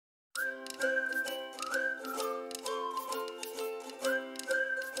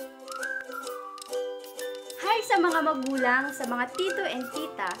sa mga magulang, sa mga tito and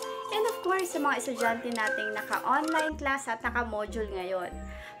tita, and of course sa mga estudyante nating naka-online class at naka-module ngayon.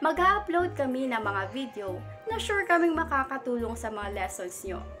 Mag-upload kami ng mga video na sure kaming makakatulong sa mga lessons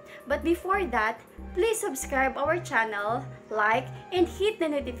nyo. But before that, please subscribe our channel, like, and hit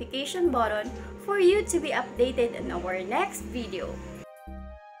the notification button for you to be updated on our next video.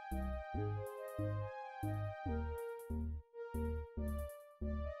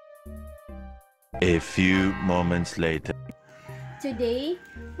 A few moments later. Today,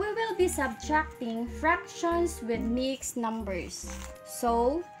 we will be subtracting fractions with mixed numbers.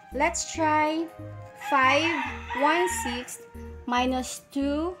 So, let's try 5 1/6 minus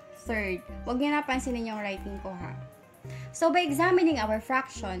 2/3. Huwag niyo napansinin yung writing ko ha. So, by examining our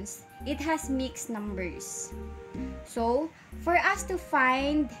fractions, it has mixed numbers. So, for us to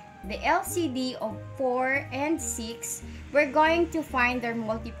find the LCD of 4 and 6, we're going to find their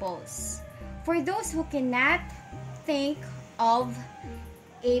multiples. For those who cannot think of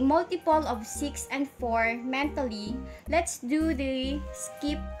a multiple of 6 and 4 mentally, let's do the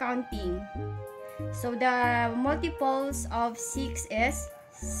skip counting. So the multiples of 6 is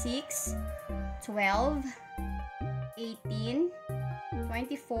 6, 12, 18,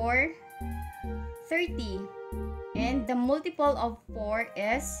 24, 30. And the multiple of 4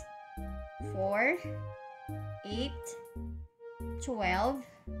 is 4, 8, 12,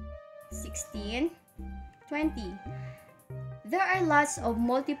 16, 20. There are lots of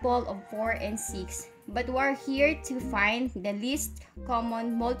multiple of 4 and 6, but we are here to find the least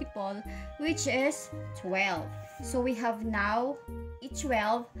common multiple, which is 12. So we have now a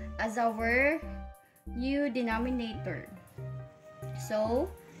 12 as our new denominator.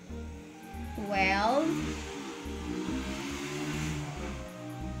 So 12.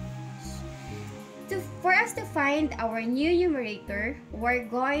 For us to find our new numerator, we're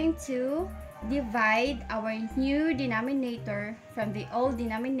going to divide our new denominator from the old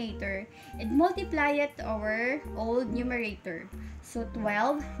denominator and multiply it to our old numerator. So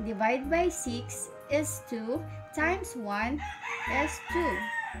 12 divided by 6 is 2 times 1 is 2.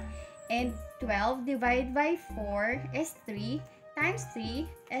 And 12 divided by 4 is 3 times 3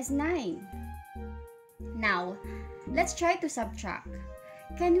 is 9. Now, let's try to subtract.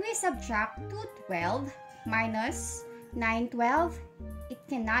 Can we subtract 212 minus 912? It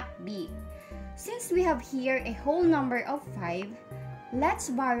cannot be. Since we have here a whole number of 5,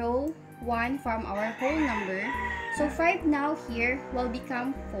 let's borrow 1 from our whole number. So 5 now here will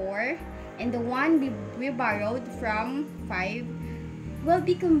become 4, and the 1 we borrowed from 5 will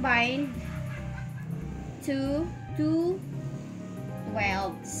be combined to 2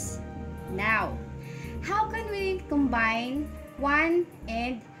 12s. Now, how can we combine 1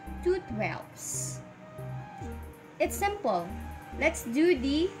 and 2 12s? It's simple. Let's do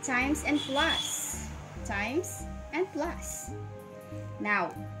the times and plus. Times and plus. Now,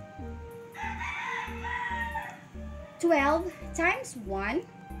 12 times 1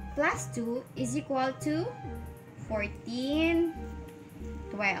 plus 2 is equal to 14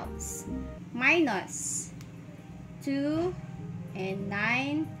 12s minus 2 and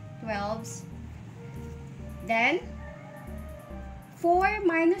 9 12s. Then 4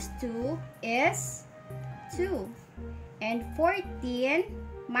 minus 2 is 2. And 14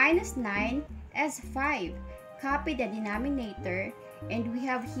 minus 9 is 5. Copy the denominator and we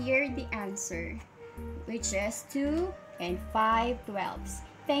have here the answer, which is 2 and 5 12s.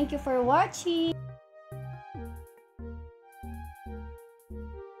 Thank you for watching.